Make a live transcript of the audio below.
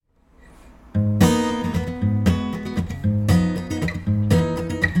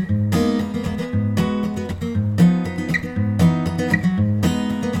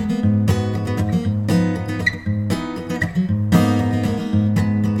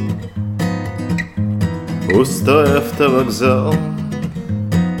Пустой автовокзал,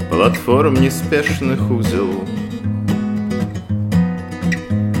 платформ неспешных узел,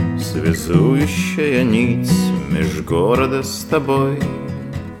 связующая нить меж города с тобой.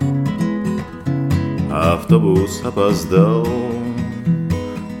 Автобус опоздал,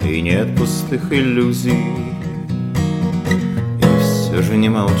 и нет пустых иллюзий, и все же не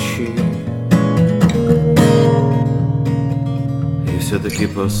молчи. И все-таки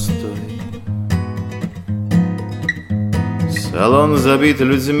постой. Салон забит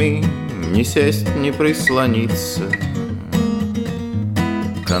людьми, не сесть, не прислониться.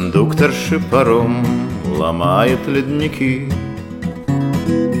 Кондукторши паром ломает ледники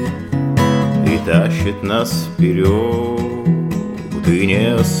и тащит нас вперед, и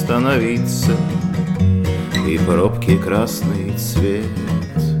не остановиться. И пробки красный цвет,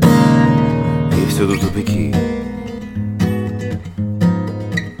 и всюду тупики.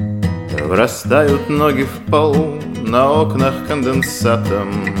 Врастают ноги в пол, на окнах конденсатом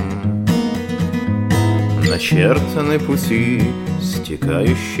начертаны пути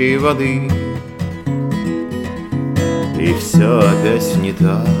стекающей воды. И все опять не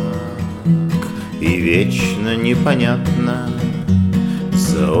так, и вечно непонятно.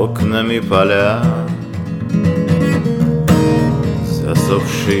 За окнами поля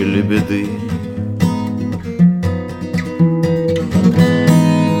засохшей лебеды.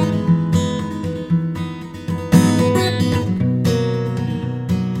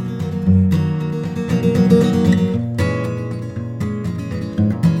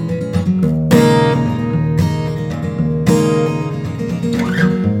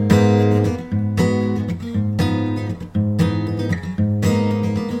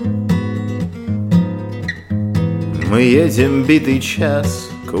 Мы едем битый час,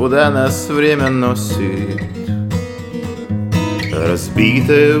 куда нас время носит.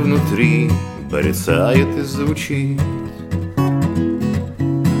 Разбитое внутри порицает и звучит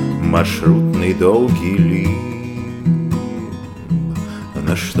маршрутный долгий лимб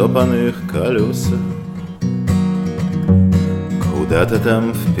на штопанных колесах. Куда-то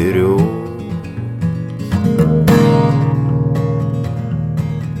там вперед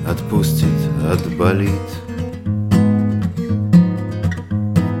отпустит, отболит.